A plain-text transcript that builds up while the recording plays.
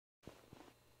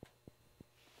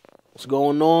What's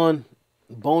going on?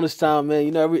 Bonus time, man.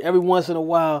 You know, every once in a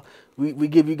while, we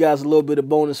give you guys a little bit of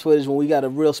bonus footage when we got a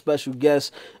real special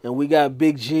guest, and we got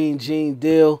Big Gene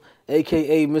Deal,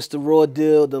 a.k.a. Mr. Raw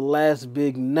Deal, the Last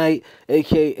B.I.G Night,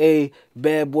 a.k.a.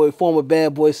 Bad Boy, former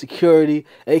Bad Boy Security,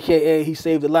 a.k.a. he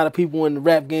saved a lot of people in the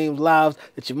rap game's lives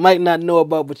that you might not know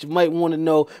about, but you might want to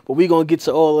know. But we're going to get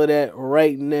to all of that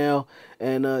right now.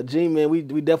 And, Gene, man, we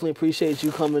definitely appreciate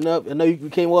you coming up. I know you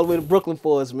came all the way to Brooklyn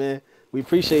for us, man. We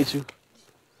appreciate you.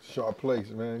 Sharp place,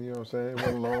 man. You know what I'm saying? It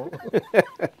wasn't long.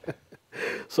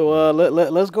 So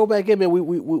let's go back in, man. When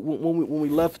we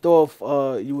left off,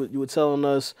 you were telling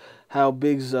us how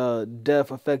Big's death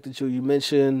affected you. You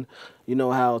mentioned, you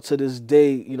know, how to this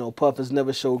day, you know, Puff has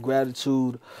never showed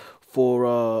gratitude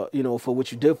for you know, for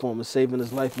what you did for him and saving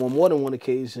his life on more than one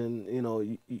occasion. You know,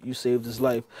 you saved his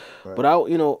life. Right. But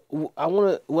you know,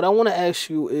 what I wanna ask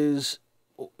you is,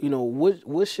 you know,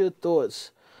 what's your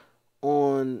thoughts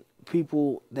on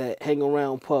people that hang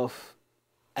around Puff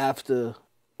after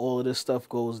all of this stuff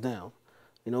goes down?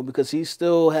 You know, because he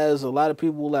still has a lot of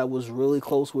people that was really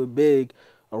close with Big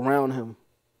around him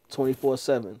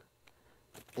 24/7.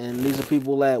 And these are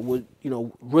people that would, you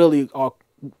know, really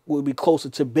would be closer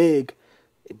to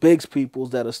Big's peoples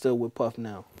that are still with Puff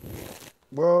now.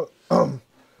 Well,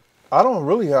 I don't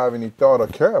really have any thought or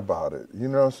care about it. You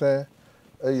know what I'm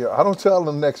saying? I don't tell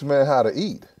the next man how to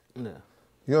eat. Yeah.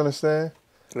 You understand?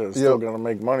 Yeah, it's still gonna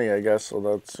make money, I guess, so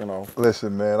that's, you know.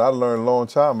 Listen, man, I learned a long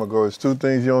time ago, it's two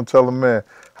things you don't tell a man: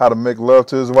 how to make love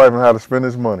to his wife and how to spend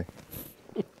his money.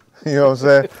 You know what I'm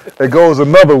saying? It goes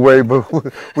another way, but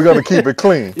we're gonna keep it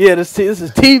clean. Yeah, this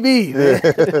is TV.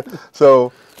 Yeah.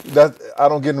 So I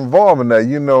don't get involved in that.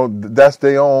 You know, that's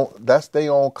their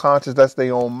own conscience, that's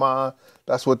their own mind.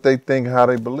 That's what they think, how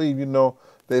they believe. You know,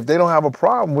 if they don't have a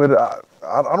problem with it,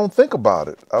 I don't think about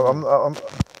it.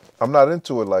 I'm not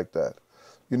into it like that.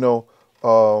 You know,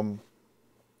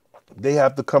 they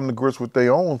have to come to grips with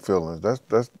their own feelings.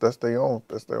 That's their own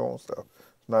stuff.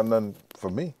 It's not nothing for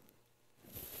me.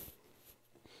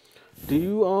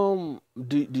 Do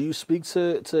you speak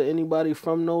to anybody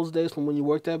from those days, from when you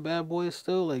worked at Bad Boy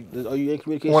still? Like, are you in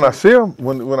communication? When I see them,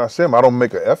 when I see them, I don't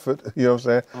make an effort. You know what I'm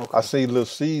saying? Okay. I see little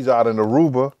C's out in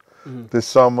Aruba this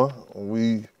summer.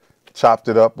 We chopped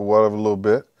it up or whatever a little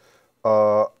bit.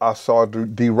 I saw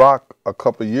D-Rock a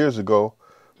couple of years ago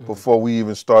before we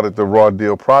even started the Raw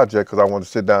Deal project, because I wanted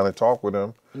to sit down and talk with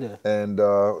him. Yeah. And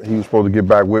he was supposed to get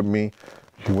back with me.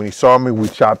 When he saw me, we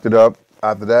chopped it up.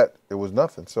 After that, it was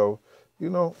nothing. So,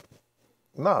 you know,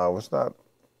 no, it's not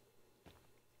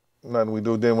nothing we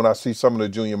do. Then when I see some of the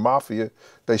Junior Mafia,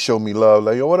 they show me love.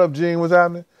 Like, yo, what up, Gene? What's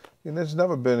happening? And there's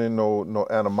never been in no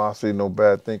animosity, no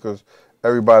bad thing, because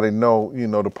everybody know, you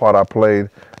know, the part I played,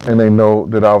 and they know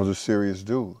that I was a serious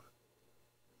dude.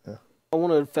 Yeah. I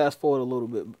want to fast forward a little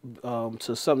bit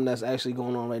to something that's actually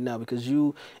going on right now, because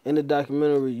you, in the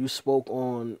documentary, you spoke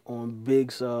on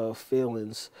Big's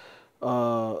feelings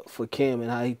for Cam, and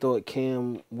how he thought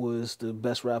Cam was the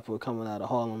best rapper coming out of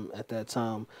Harlem at that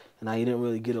time, and how he didn't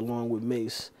really get along with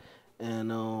Mace.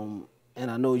 And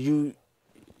I know you,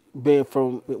 being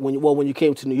from when you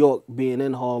came to New York, being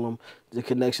in Harlem, the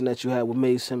connection that you had with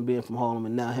Mace, him being from Harlem,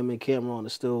 and now him and Cameron are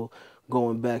still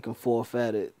going back and forth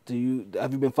at it.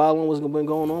 Have you been following what's been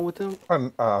going on with them?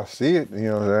 I see it. You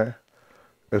know what I'm saying?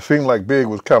 It seemed like Big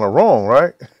was kind of wrong,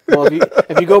 right? Well,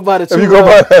 if you go by the if you go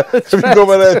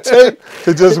by that tape,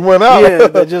 it just went out. Yeah,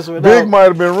 that just went Big out. might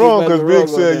have been wrong, because Big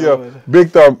said, "Yo, Big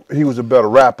thought he was a better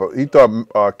rapper. He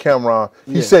thought Cameron."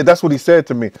 He said that's what he said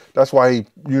to me. That's why he,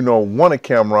 you know, wanted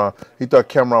Cameron. He thought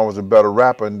Cameron was a better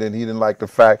rapper, and then he didn't like the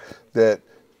fact that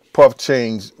Puff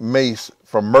changed Mace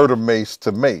from Murder Mace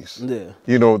to Mace. Yeah,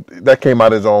 you know, that came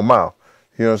out of his own mouth.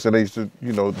 You know what I'm saying? They used to,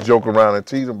 you know, joke around and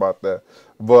tease him about that,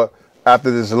 but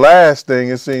after this last thing,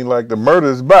 it seemed like the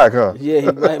murder is back, huh? Yeah,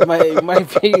 he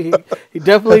might be. He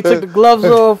definitely took the gloves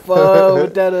off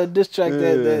with that diss track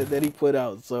that he put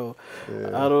out. So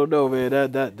I don't know, man.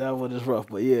 That one is rough,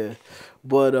 but yeah.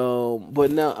 But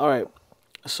now, all right.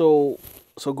 So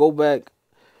go back.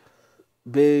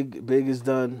 Big is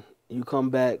done. You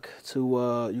come back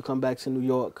to New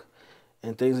York,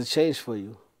 and things have changed for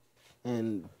you.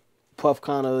 And Puff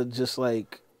kind of just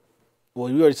like, well,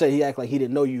 you already said he acted like he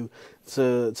didn't know you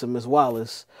to Miss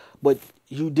Wallace, but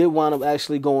you did wind up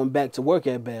actually going back to work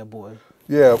at Bad Boy.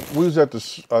 Yeah, we was at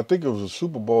I think it was a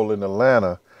Super Bowl in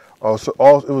Atlanta. Was it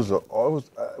the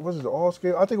All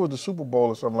Scale? I think it was the Super Bowl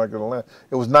or something like that in Atlanta.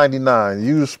 It was '99.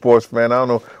 You a sports fan? I don't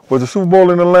know. Was the Super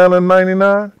Bowl in Atlanta in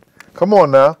 '99? Come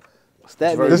on now.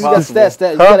 Statman, you got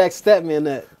stat. You got to ask Statman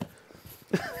that.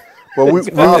 Well,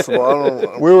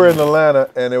 we were in Atlanta,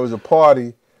 and there was a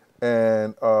party,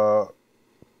 and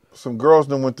some girls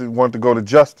that wanted to go to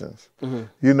Justin's. Mm-hmm.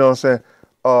 You know what I'm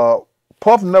saying?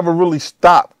 Puff never really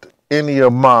stopped any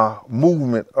of my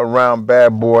movement around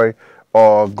Bad Boy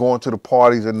or going to the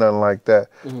parties or nothing like that.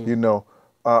 Mm-hmm. You know,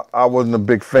 I wasn't a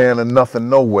big fan of nothing,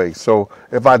 no way. So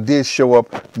if I did show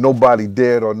up, nobody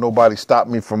did or nobody stopped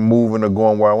me from moving or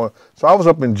going where I went. So I was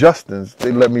up in Justin's.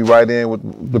 They let me right in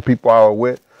with the people I was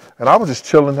with. And I was just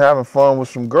chilling, having fun with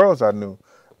some girls I knew.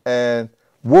 And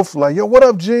Wolf like, yo, what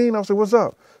up, Gene? I said, what's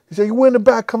up? He said, you in the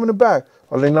back, come in the back.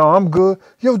 I was like, no, I'm good.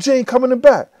 Yo, Gene, come in the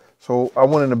back. So I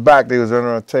went in the back, they was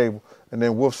under a table. And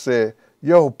then Wolf said,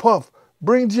 yo, Puff,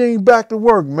 bring Gene back to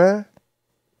work, man.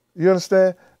 You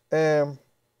understand? And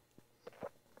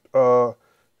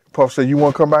Puff said, you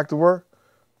want to come back to work?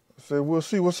 I said, we'll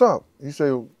see what's up. He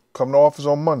said, come to the office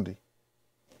on Monday.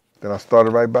 Then I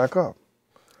started right back up.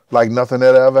 Like nothing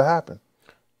had ever happened.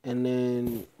 And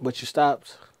then, but you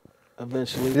stopped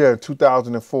eventually? Yeah,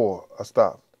 2004, I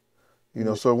stopped. You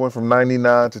know, so it went from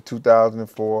 99 to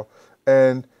 2004.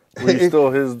 And were you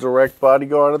still his direct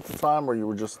bodyguard at the time, or you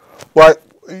were just... Well,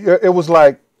 it was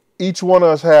like each one of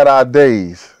us had our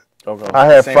days. Okay. I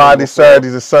had Fridays,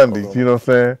 Saturdays, and Sundays, okay. You know what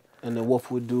I'm saying? And then Wolf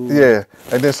would do... Yeah,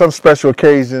 and then some special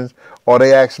occasions, or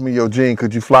they asked me, yo, Gene,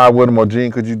 could you fly with him? Or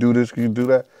Gene, could you do this? Could you do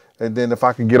that? And then if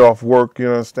I could get off work, you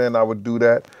understand, I would do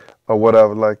that or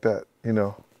whatever like that, you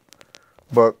know.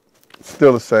 But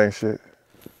still the same shit.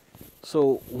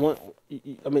 So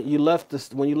you left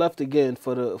this when you left again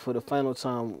for the final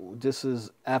time. This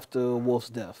is after Wolf's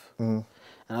death, Mm-hmm.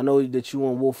 and I know that you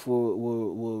and Wolf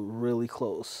were really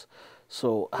close.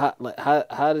 So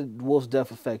how did Wolf's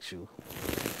death affect you?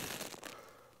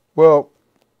 Well,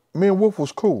 me and Wolf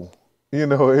was cool. You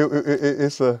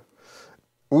know,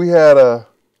 we had a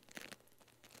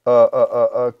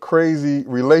crazy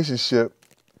relationship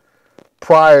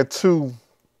prior to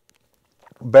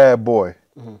Bad Boy.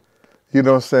 Mm-hmm. You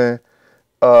know what I'm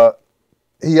saying?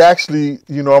 He actually,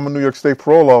 you know, I'm a New York State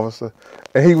parole officer,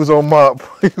 and he was on my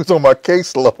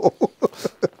caseload.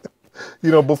 You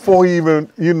know, before he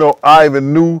even, you know, I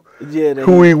even knew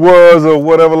who he was or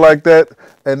whatever like that.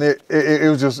 And it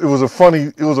was a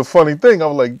funny thing. I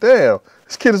was like, damn,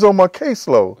 this kid is on my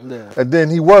caseload. Yeah. And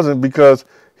then he wasn't, because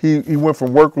he went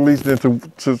from work release into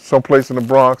to someplace in the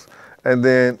Bronx, and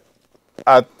then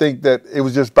I think that it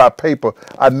was just by paper.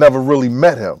 I never really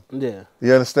met him. Yeah.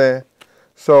 You understand?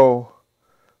 So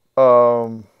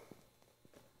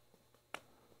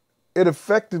it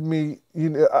affected me. You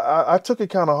know, I took it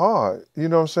kind of hard. You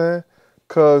know what I'm saying?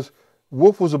 Because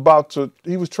Wolf was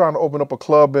he was trying to open up a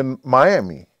club in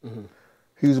Miami. Mm-hmm.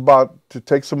 He was about to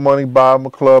take some money, buy him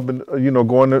a club, and, you know,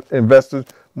 go into invested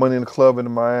money in the club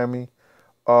in Miami.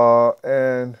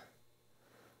 And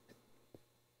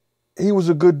he was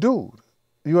a good dude.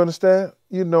 You understand?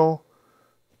 You know,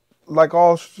 like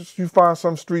you find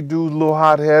some street dudes a little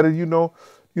hot-headed, you know,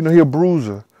 he a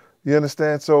bruiser. You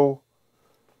understand? So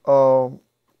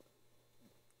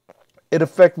it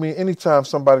affect me anytime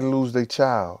somebody lose their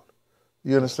child.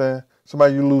 You understand?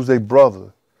 Somebody you lose their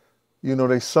brother, you know,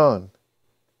 their son,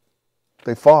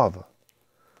 their father.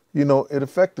 You know, it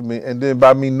affected me. And then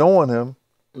by me knowing him,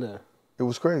 it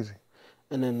was crazy.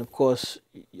 And then, of course,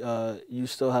 you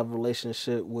still have a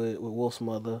relationship with Wolf's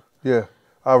mother. Yeah,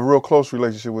 I have a real close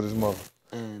relationship with his mother.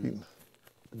 And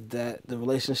the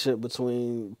relationship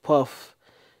between Puff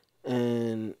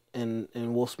and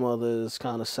Wolf's mother is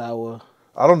kind of sour.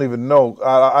 I don't even know.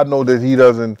 I know that he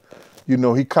doesn't, you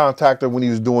know, he contacted when he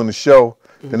was doing the show.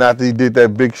 Mm-hmm. And after he did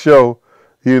that big show,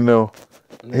 you know,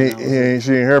 she ain't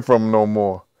heard from him no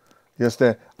more. You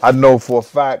understand? I know for a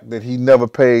fact that he never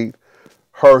paid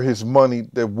her his money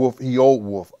that he owed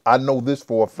Wolf. I know this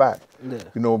for a fact. Yeah.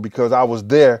 You know, because I was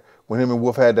there when him and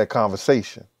Wolf had that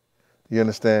conversation. You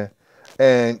understand?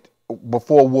 And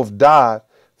before Wolf died,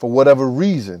 for whatever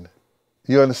reason,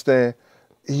 you understand,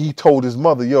 he told his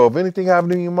mother, yo, if anything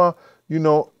happened to your mom, you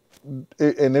know,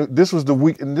 this was the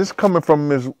week, and this coming from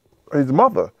his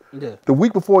mother. Yeah. The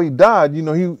week before he died, you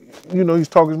know, he's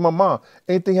talking to my mom.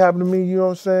 Anything happened to me, you know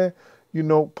what I'm saying? You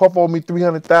know, Puff owed me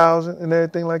 $300,000 and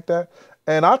everything like that.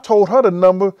 And I told her the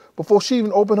number before she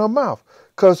even opened her mouth.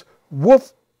 Because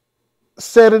Wolf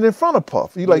said it in front of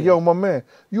Puff. He like, yo, my man,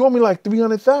 you owe me like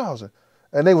 $300,000.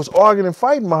 And they was arguing and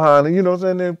fighting behind it, you know what I'm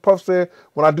saying? And then Puff said,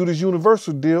 when I do this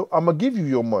Universal deal, I'm going to give you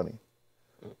your money.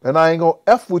 And I ain't going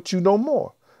to F with you no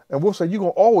more. And Wolf said, you're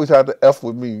going to always have to F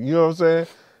with me, you know what I'm saying?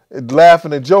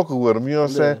 Laughing and joking with him, you know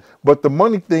what I'm saying? But the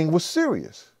money thing was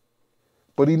serious.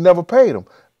 But he never paid him.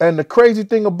 And the crazy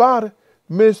thing about it,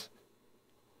 Miss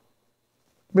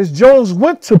Jones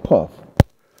went to Puff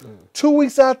 2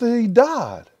 weeks after he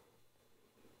died.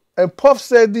 And Puff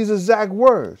said these exact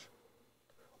words.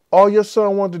 All your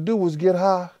son wanted to do was get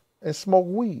high and smoke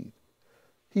weed.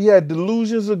 He had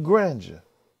delusions of grandeur.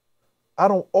 I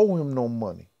don't owe him no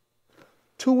money.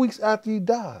 2 weeks after he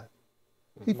died,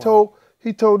 he told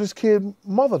his kid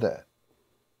mother that.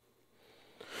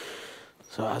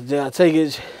 So I take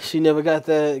it she never got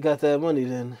that money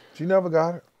then. She never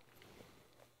got it.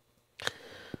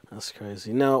 That's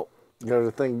crazy. Now You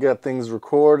got to get things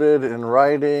recorded in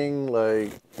writing,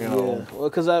 like, you know. Yeah, well,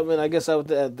 because I guess I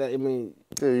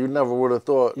you never would have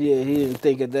thought. Yeah, he didn't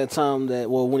think at that time that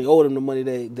when he owed him the money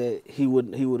that he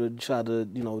would have tried to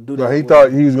do that. No, he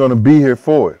thought he was gonna be here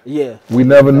for it. Yeah, we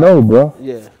never know, bro.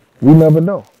 Yeah, we never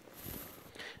know.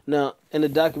 Now in the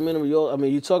documentary,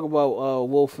 you talk about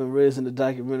Wolf and Riz in the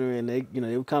documentary, and they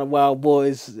were kind of wild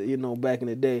boys, back in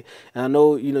the day. And I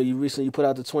know you recently put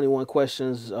out the 21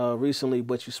 questions recently,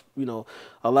 but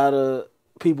a lot of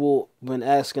people been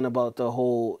asking about the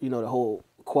whole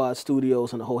Quad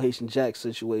Studios and the whole Haitian Jack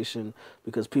situation,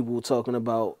 because people were talking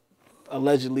about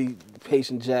allegedly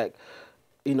Haitian Jack,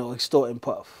 extorting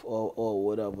Puff or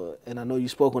whatever. And I know you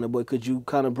spoke on it, but could you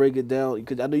kind of break it down?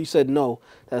 Because I know you said no,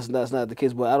 that's not the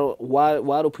case. But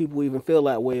why do people even feel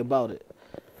that way about it?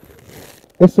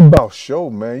 It's about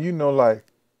show, man. I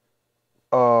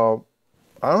don't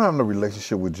have no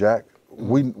relationship with Jack.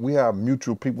 We have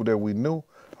mutual people that we knew.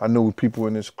 I knew people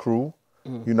in his crew. I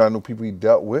knew people he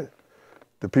dealt with.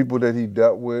 The people that he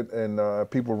dealt with and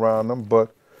people around him.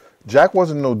 But Jack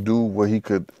wasn't no dude where he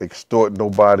could extort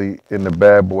nobody in the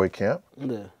bad boy camp.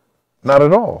 Yeah. Not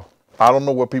at all. I don't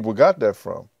know where people got that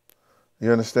from.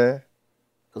 You understand?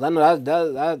 Because I know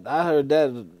I heard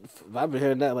that. I've been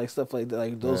hearing that, like stuff like that,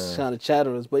 like those kind of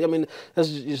chatterers. But that's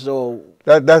just all.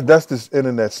 That's this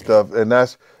internet stuff, and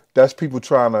that's people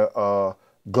trying to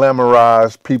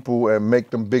glamorize people and make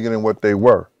them bigger than what they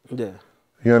were. Yeah.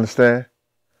 You understand?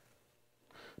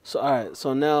 So all right.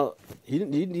 So now you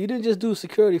didn't just do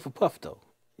security for Puff though.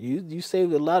 You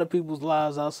saved a lot of people's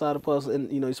lives outside of Puff,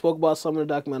 and you spoke about some of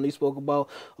the documentary. You spoke about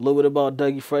a little bit about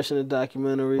Dougie Fresh in the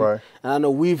documentary. Right. And I know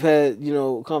we've had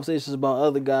conversations about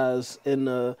other guys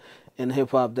in hip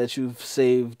hop that you've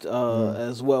saved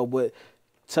as well. But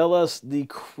tell us the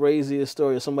craziest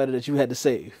story of somebody that you had to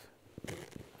save.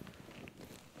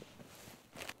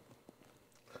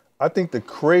 I think the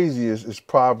craziest is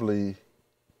probably,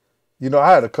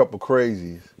 I had a couple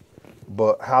crazies,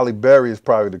 but Halle Berry is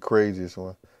probably the craziest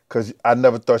one. Because I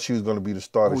never thought she was going to be the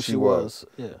star that she was.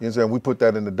 Yeah. You know what I'm saying? We put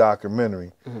that in the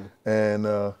documentary. And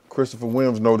Christopher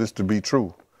Williams know this to be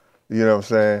true. You know what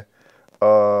I'm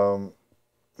saying?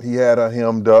 He had her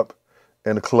hemmed up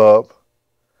in a club.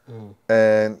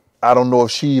 And I don't know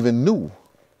if she even knew.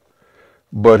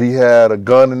 But he had a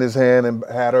gun in his hand and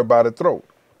had her by the throat.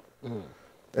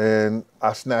 And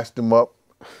I snatched him up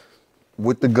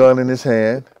with the gun in his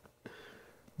hand,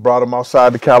 brought him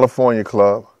outside the California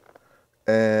club,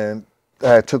 and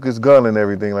I took his gun and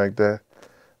everything like that.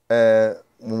 And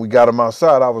when we got him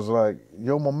outside, I was like,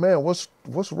 yo, my man, what's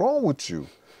wrong with you?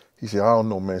 He said, I don't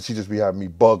know, man. She just be having me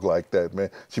bug like that, man.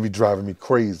 She be driving me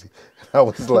crazy. And I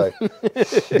was like,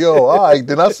 yo, all right,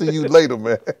 then I'll see you later,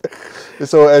 man. And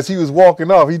so as he was walking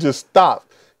off, he just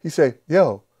stopped. He said,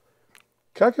 yo,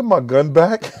 can I get my gun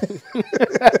back?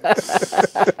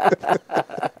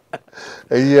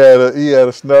 And he had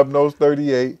a snub-nosed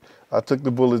 38. I took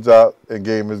the bullets out and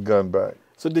gave him his gun back.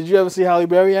 So did you ever see Halle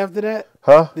Berry after that?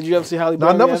 Huh? Did you ever see Halle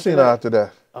Berry? No, I never seen her after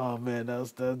that. Oh man, that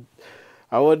was the.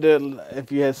 I wonder if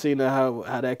you had seen her how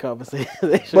that conversation.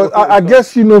 But I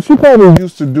guess she probably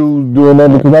used to doing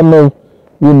that, because I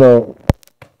know,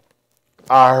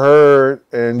 I heard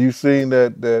and you seen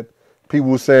that people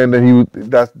were saying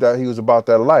that he was about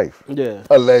that life. Yeah.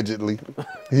 Allegedly,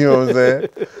 you know what I'm saying?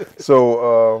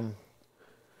 So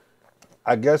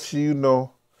I guess she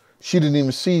didn't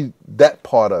even see that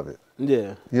part of it.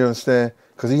 Yeah. You understand?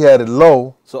 Because he had it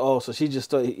low. So she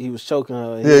just thought he was choking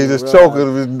her. Yeah, he just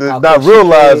choking, not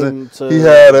realizing he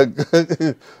had a.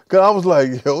 Cause I was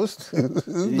like, yo, this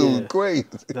dude crazy.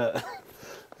 Yeah.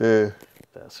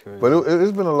 That's crazy. But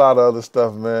it's been a lot of other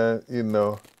stuff, man.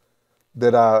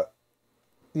 That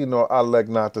I like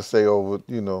not to say over.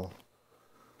 Yeah.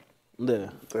 The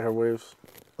airwaves.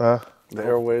 Huh? The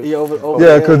airwaves. Yeah, over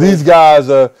yeah, because these guys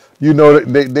are,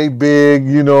 they big,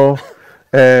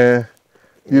 and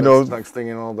Next thing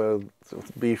you know, the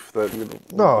beef that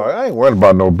No, I ain't worried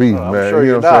about no beef, man. I'm sure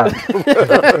you're not.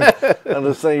 I'm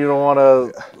just saying you don't want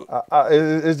to.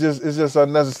 It's just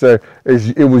unnecessary.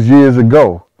 It was years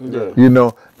ago,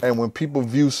 And when people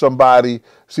view somebody,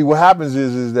 see what happens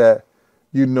is that,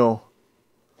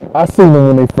 I seen them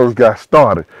when they first got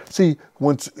started. See,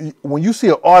 when you see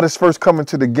an artist first come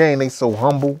into the game, they so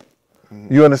humble.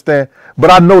 You understand?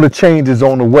 But I know the change is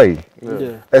on the way.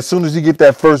 Yeah. As soon as he get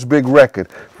that first big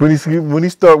record, when he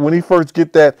first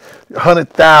get that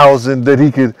 100,000 that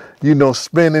he could, you know,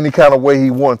 spend any kind of way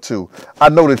he want to, I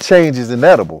know the change is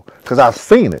inedible because I've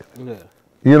seen it. Yeah.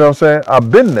 You know what I'm saying? I've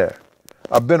been there.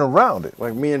 I've been around it.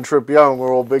 Like me and Trip Young,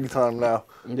 we're all big time now.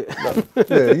 Yeah.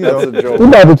 Yeah, you know. That's a joke. We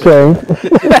about to change.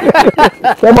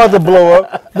 I'm about to blow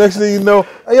up. Next thing you know,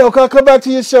 hey, yo, can I come back to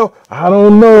your show? I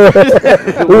don't know.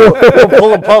 We'll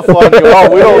pull a puff on you. Oh,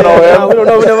 we don't know him. Nah, we don't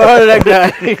know. We never heard of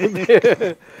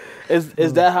that guy.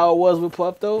 Is that how it was with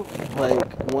Puff though?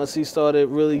 Like once he started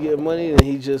really getting money, then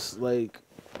he just like.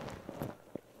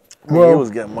 I mean, he was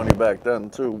getting money back then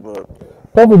too, but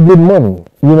Puff was getting money.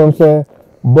 You know what I'm saying?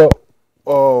 But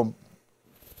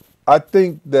I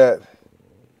think that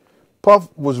Puff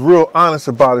was real honest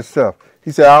about himself.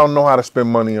 He said, I don't know how to spend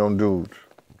money on dudes.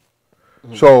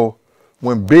 Mm-hmm. So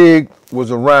when Big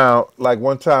was around, like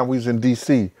one time we was in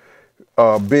D.C.,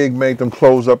 Big made them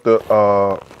close up the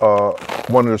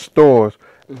one of the stores.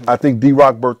 Mm-hmm. I think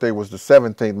D-Rock's birthday was the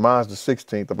 17th, mine's the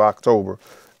 16th of October.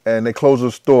 And they closed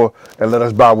the store and let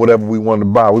us buy whatever we wanted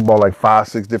to buy. We bought like 5,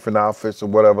 6 different outfits or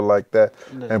whatever like that.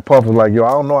 Yeah. And Puff was like, yo,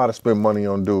 I don't know how to spend money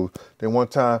on dudes. Then one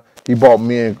time he bought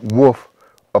me and Wolf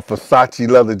a Versace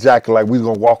leather jacket, like we was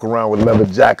gonna walk around with leather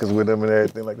jackets with him and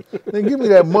everything like that. Then give me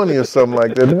that money or something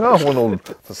like that. I don't want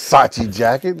no Versace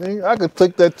jacket. I could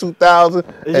take that 2,000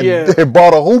 and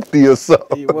bought a hoopty or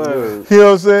something. You know what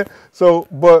I'm saying? So,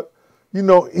 but you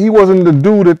know, he wasn't the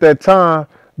dude at that time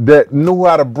that knew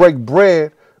how to break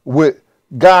bread with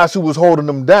guys who was holding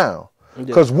them down.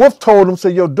 Because Wolf told him, say,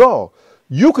 yo, dog,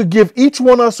 you could give each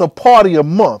one of us a party a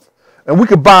month and we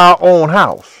could buy our own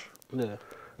house. Yeah.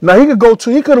 Now he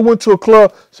could have went to a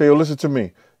club, say, yo, listen to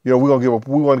me. You know, we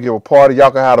want to give a party,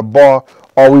 y'all can have a bar,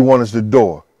 all we want is the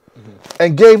door. Mm-hmm.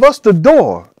 And gave us the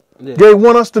door. Yeah. Gave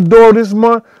us the door this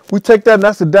month. We take that and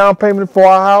that's the down payment for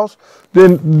our house.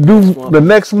 Then do the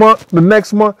next month.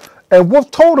 And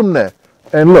Wolf told him that.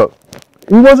 And look,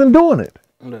 he wasn't doing it.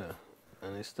 Yeah,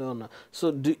 and they still not.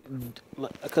 So,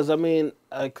 because I mean,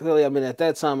 clearly, I mean, at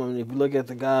that time, I mean, if you look at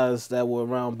the guys that were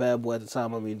around Bad Boy at the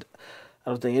time, I mean, I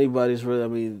don't think anybody's really. I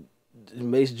mean,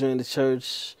 Mace joined the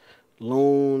church,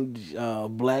 Loon,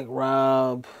 Black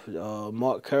Rob,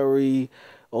 Mark Curry,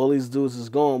 all these dudes is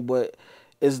gone. But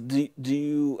do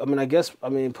you? I mean, I guess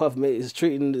Puff is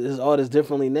treating his artists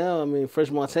differently now. I mean,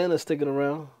 Fresh Montana's sticking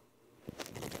around.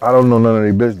 I don't know none of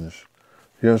their business.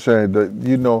 You know what I'm saying?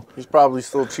 You know, he's probably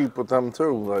still cheap with them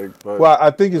too. Like, but well,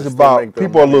 I think it's about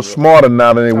people are a little smarter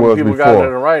now than they was before. People got it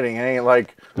in writing. It ain't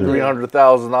like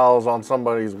 $300,000 on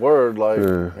somebody's word. Like,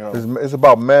 you know. It's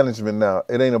about management now.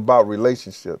 It ain't about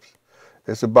relationships.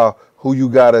 It's about who you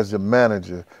got as a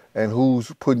manager and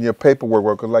who's putting your paperwork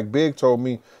work. Cause like Big told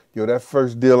me, yo, that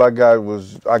first deal I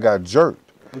got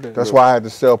jerked. Okay. That's why I had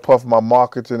to sell Puff my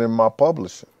marketing and my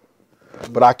publishing.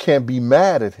 But I can't be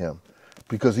mad at him.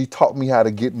 Because he taught me how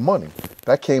to get money.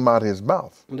 That came out of his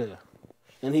mouth. Yeah.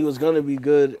 And he was going to be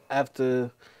good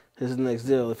after his next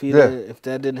deal. If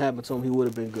that didn't happen to him, he would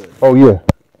have been good. Oh, yeah.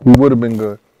 He would have been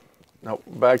good. Now,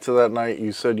 back to that night,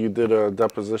 you said you did a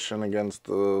deposition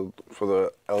for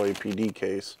the LAPD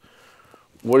case.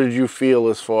 What did you feel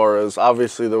as far as,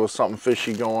 obviously there was something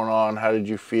fishy going on. How did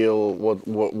you feel?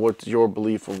 What's your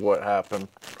belief of what happened?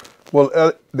 Well,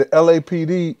 the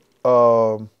LAPD,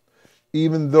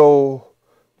 even though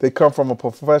they come from a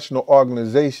professional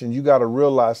organization, you got to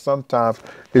realize sometimes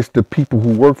it's the people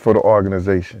who work for the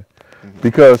organization. Mm-hmm.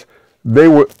 Because they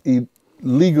were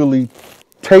illegally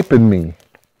taping me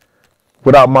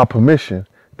without my permission.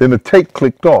 Then the tape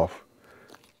clicked off.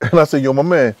 And I said, yo, my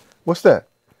man, what's that?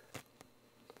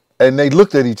 And they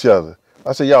looked at each other.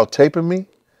 I said, y'all taping me?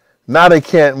 Now they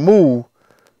can't move.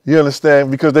 You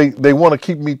understand? Because they want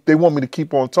me to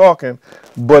keep on talking,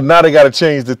 but now they got to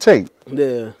change the tape.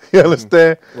 Yeah. You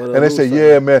understand? Well, and they say,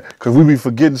 yeah, man, because we be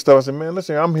forgetting stuff. I said, man,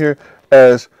 listen, I'm here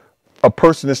as a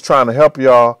person that's trying to help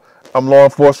y'all. I'm law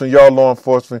enforcement, y'all law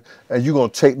enforcement, and you going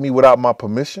to take me without my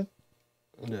permission?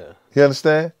 Yeah. You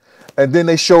understand? And then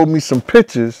they showed me some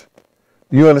pictures,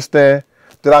 you understand,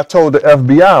 that I told the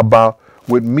FBI about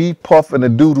with me, Puff, and the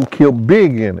dude who killed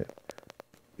Big in it.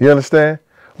 You understand?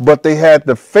 But they had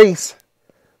the face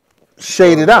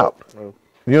shaded out.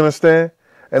 You understand?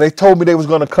 And they told me they was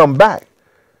going to come back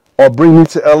or bring me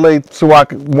to LA so I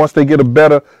could, once they get a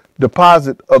better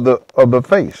deposit of the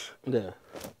face. Yeah.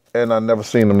 And I never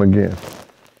seen them again.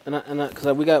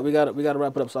 Because we got to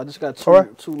wrap it up. So I just got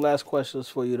two last questions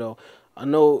for you though. I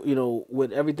know, you know,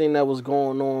 with everything that was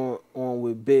going on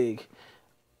with Big,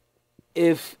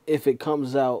 if it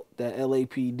comes out that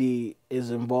LAPD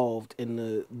is involved in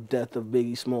the death of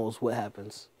Biggie Smalls, what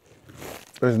happens?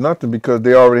 There's nothing because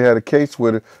they already had a case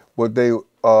with it. What they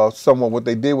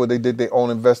did their own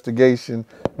investigation,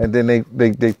 and then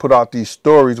they put out these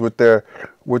stories with their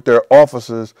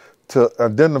officers to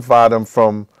identify them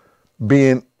from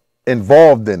being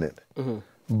involved in it.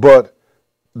 But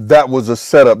that was a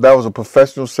setup. That was a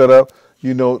professional setup.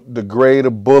 You know, the grade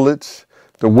of bullets,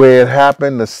 the way it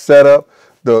happened, the setup,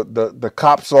 the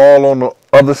cops all on the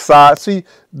other side. See,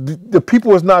 the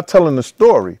people is not telling the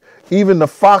story. Even the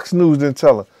Fox News didn't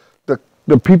tell it.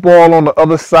 The people all on the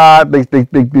other side, they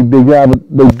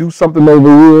do something over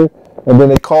here, and then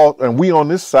they call, and we on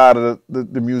this side of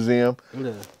the museum.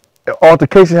 Yeah. An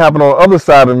altercation happened on the other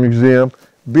side of the museum.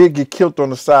 Big get killed on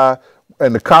the side,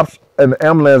 and the cops and the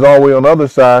ambulance all the way on the other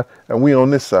side, and we on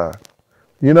this side.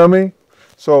 You know what I mean?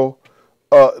 So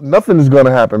nothing is going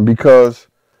to happen because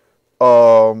they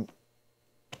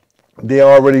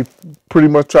already pretty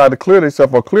much tried to clear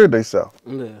themselves or cleared themselves.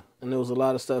 Yeah. And there was a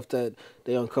lot of stuff that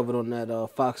they uncovered on that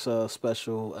Fox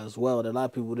special as well that a lot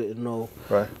of people didn't know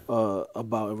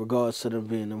about in regards to them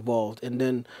being involved. And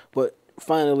then, but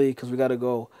finally, because we got to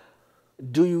go,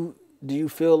 do you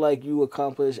feel like you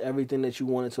accomplished everything that you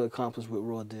wanted to accomplish with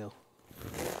Raw Deal?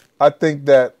 I think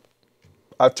that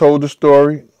I told the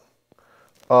story.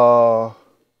 I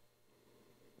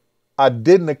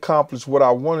didn't accomplish what I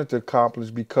wanted to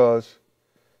accomplish because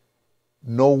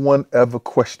no one ever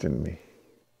questioned me.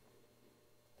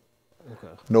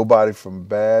 Okay. Nobody from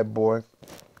Bad Boy,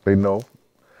 they know.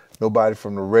 Nobody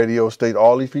from the radio station.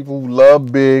 All these people who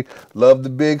love Big, love the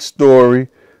Big story,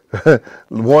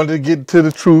 wanted to get to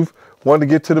the truth, wanted to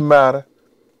get to the matter.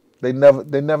 They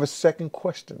never second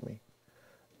questioned me.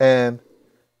 And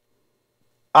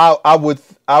I would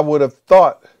have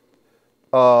thought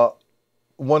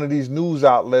one of these news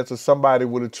outlets or somebody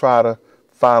would have tried to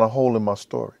find a hole in my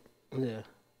story. Yeah.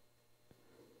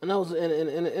 And that was and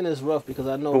it's rough because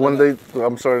I know. But when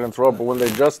I'm sorry to interrupt, but when they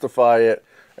justify it,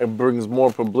 it brings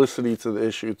more publicity to the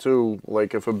issue too.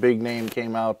 Like if a big name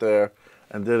came out there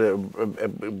and did it,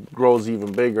 it grows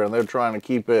even bigger, and they're trying to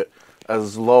keep it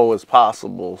as low as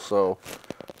possible. So,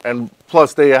 and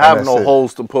plus they have no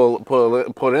holes to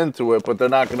put into it, but they're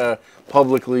not gonna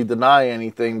publicly deny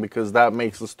anything because that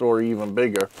makes the story even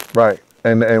bigger. Right.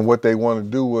 And what they want to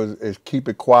do is keep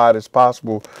it quiet as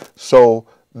possible so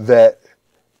that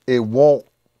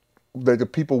the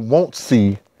people won't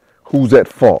see who's at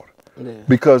fault. Yeah.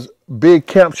 Because Big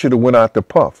Camp should have went out to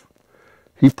Puff.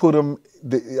 He put him.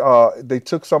 They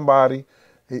took somebody.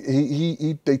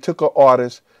 They took an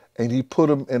artist and he put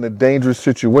him in a dangerous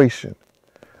situation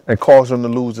and caused him to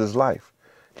lose his life.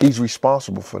 He's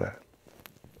responsible for that.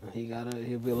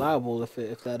 He'll be liable if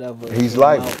that ever. He's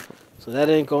liable. So that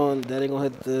ain't gonna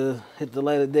hit the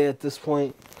light of day at this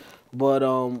point. But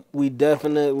we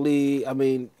definitely, I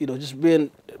mean, you know, just being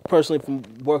personally from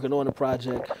working on the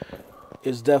project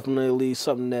is definitely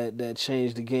something that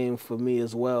changed the game for me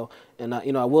as well. And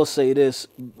I will say this,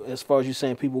 as far as you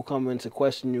saying people come in to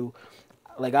question you,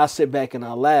 like I sit back and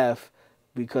I laugh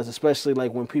because especially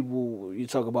like when you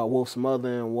talk about Wolf's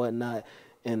mother and whatnot,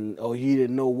 and you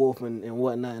didn't know Wolf and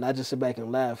whatnot, and I just sit back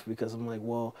and laugh because I'm like,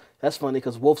 well, that's funny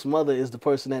because Wolf's mother is the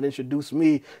person that introduced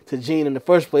me to Gene in the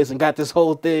first place and got this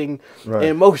whole thing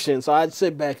in motion. So I'd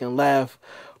sit back and laugh,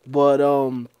 but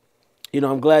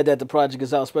I'm glad that the project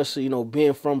is out, especially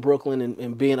being from Brooklyn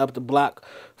and being up the block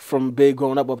from Big,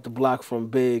 growing up the block from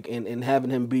Big, and having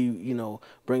him be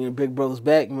bringing Big Brothers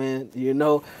back, man.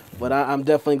 But I'm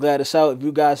definitely glad it's out. If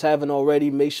you guys haven't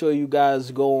already, make sure you guys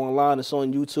go online. It's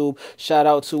on YouTube. Shout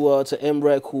out to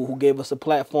MREC who gave us a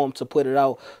platform to put it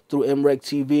out through MREC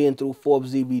TV and through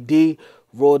Forbes DVD.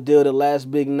 Raw Deal, The Last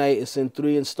B.I.G Night. It's in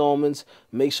 3 installments.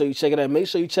 Make sure you check it out. Make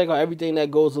sure you check out everything that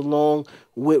goes along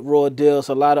with Raw Deal. It's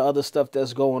a lot of other stuff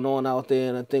that's going on out there,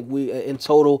 and I think we, in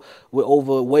total, we're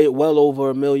well over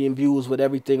 1 million views with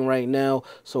everything right now.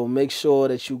 So make sure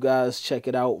that you guys check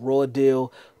it out. Raw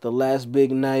Deal, The Last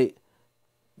B.I.G Night.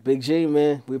 Big G,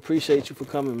 man, we appreciate you for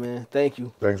coming, man. Thank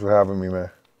you. Thanks for having me, man.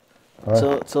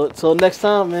 Right. Till next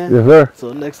time, man. Yes, sir.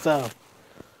 Till next time.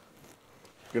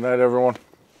 Good night, everyone.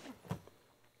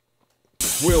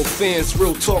 Real fans,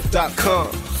 realtalk.com.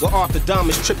 Where Arthur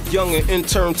Diamonds, Trip Young, and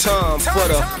intern Tom. For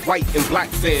the white and black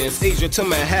fans, Asia to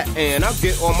Manhattan. I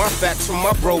get all my facts from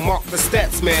my bro Mark the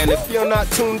Stats Man. If you're not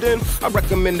tuned in, I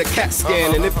recommend the CAT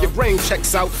scan. And if your brain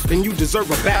checks out, then you deserve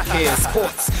a backhand.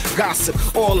 Sports,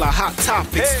 gossip, all the hot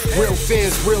topics. Real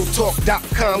fans,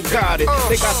 realtalk.com got it.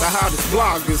 They got the hottest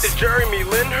bloggers. Is Jeremy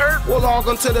Lin hurt? Well, log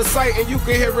onto the site and you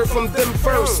can hear it from them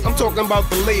first. I'm talking about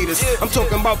the latest. I'm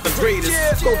talking about the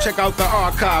greatest. Go check out the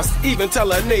archives. Even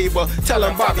tell a neighbor. Tell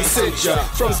them about Bobby sent ya.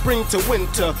 From spring to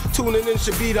winter, tuning in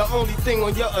should be the only thing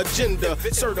on your agenda.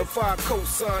 Certified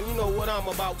cosign, you know what I'm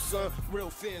about, son. Real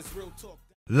fans, real talk.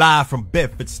 Live from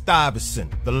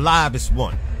Bedford-Stuyvesant, the livest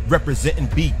one, representing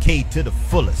BK to the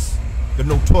fullest. The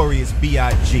notorious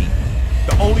B.I.G.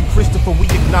 The only Christopher we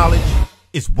acknowledge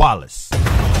is Wallace.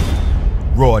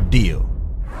 Raw deal.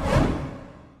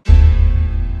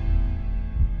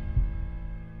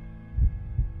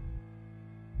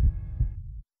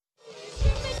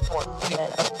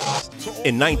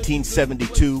 In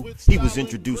 1972, he was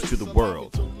introduced to the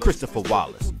world, Christopher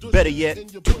Wallace. Better yet,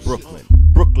 to Brooklyn,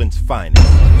 Brooklyn's finest.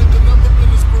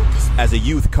 As a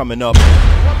youth coming up,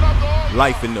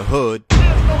 life in the hood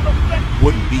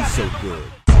wouldn't be so good.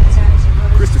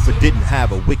 Christopher didn't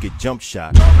have a wicked jump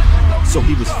shot, so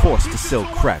he was forced to sell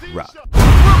crack rock.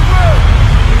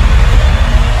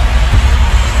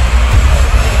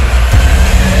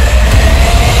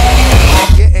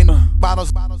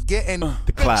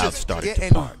 The clouds started to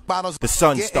part, the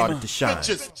sun started to shine,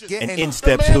 and in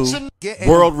steps who?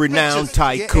 World-renowned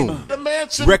tycoon,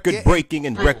 record-breaking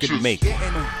and record-making,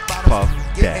 Puff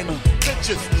Daddy.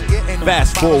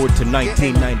 Fast forward to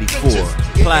 1994,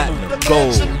 platinum,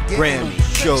 gold, Grammy,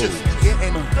 shows,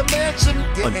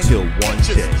 until one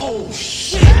day. Oh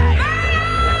shit!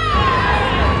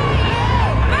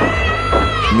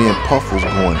 Me and Puff was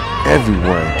going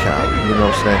everywhere in Cali, you know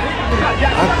what I'm saying?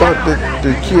 I thought that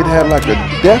the kid had like a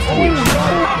death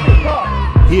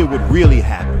wish. Hear what really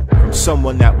happened from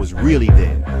someone that was really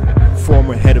there.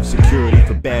 Former head of security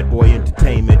for Bad Boy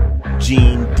Entertainment,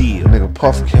 Gene Deal. Nigga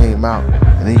Puff came out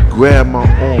and he grabbed my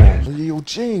arm. Yo,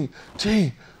 Gene,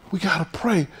 we gotta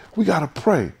pray. We gotta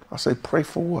pray. I say, pray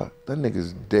for what? That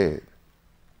nigga's dead.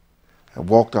 And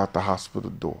walked out the hospital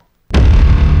door.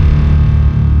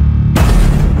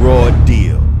 Raw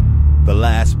deal. The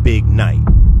Last Big Night.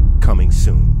 Coming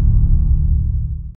soon.